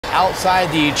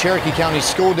outside the Cherokee County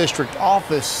School District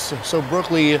office. So,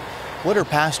 Brookley, what did her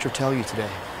pastor tell you today?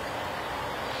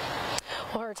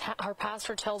 Well, her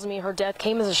pastor tells me her death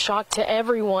came as a shock to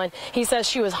everyone. He says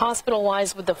she was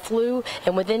hospitalized with the flu,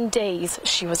 and within days,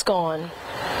 she was gone.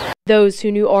 Those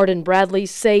who knew Arden Bradley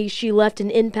say she left an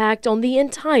impact on the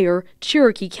entire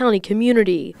Cherokee County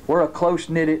community. We're a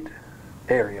close-knitted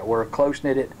area. We're a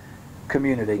close-knitted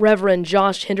community. Reverend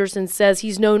Josh Henderson says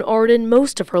he's known Arden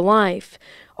most of her life.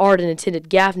 Arden attended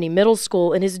Gaffney Middle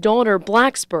School and his daughter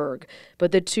Blacksburg,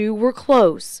 but the two were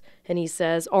close. And he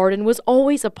says Arden was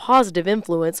always a positive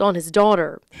influence on his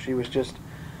daughter. She was just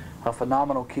a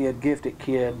phenomenal kid, gifted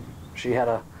kid. She had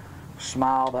a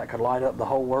smile that could light up the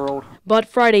whole world. But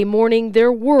Friday morning,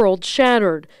 their world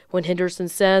shattered when Henderson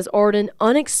says Arden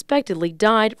unexpectedly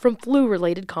died from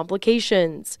flu-related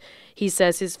complications. He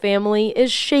says his family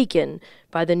is shaken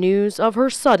by the news of her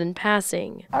sudden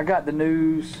passing. I got the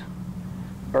news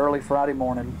early Friday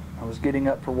morning. I was getting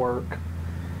up for work,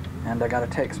 and I got a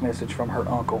text message from her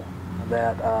uncle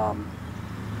that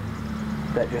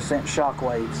just sent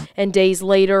shockwaves. And days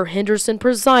later, Henderson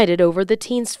presided over the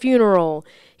teen's funeral.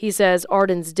 He says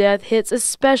Arden's death hits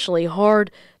especially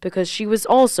hard because she was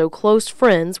also close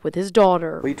friends with his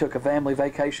daughter. We took a family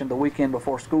vacation the weekend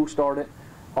before school started.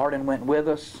 Arden went with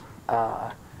us.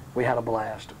 We had a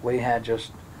blast. We had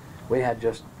just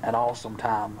an awesome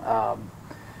time.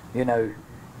 You know,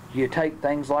 you take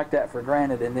things like that for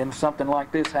granted, and then something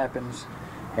like this happens,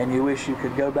 and you wish you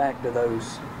could go back to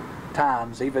those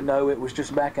times. Even though it was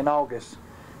just back in August,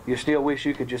 you still wish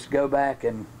you could just go back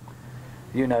and,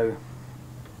 you know,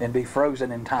 and be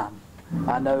frozen in time.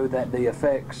 I know that the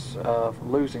effects of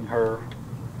losing her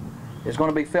is going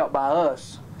to be felt by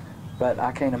us, but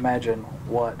I can't imagine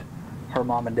what her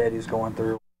mom and daddy is going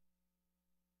through.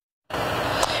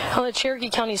 Well, the Cherokee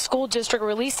County School District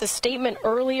released a statement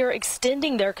earlier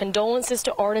extending their condolences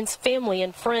to Arden's family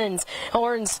and friends.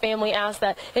 Arden's family asked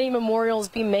that any memorials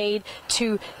be made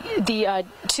to the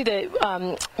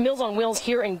Meals on Wheels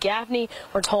here in Gaffney.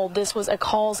 We're told this was a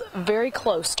cause very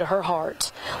close to her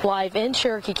heart. Live in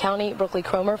Cherokee County, Brookley,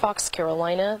 Cromer, Fox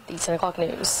Carolina, the 10 o'clock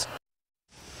news.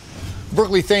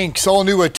 Brookley thanks all new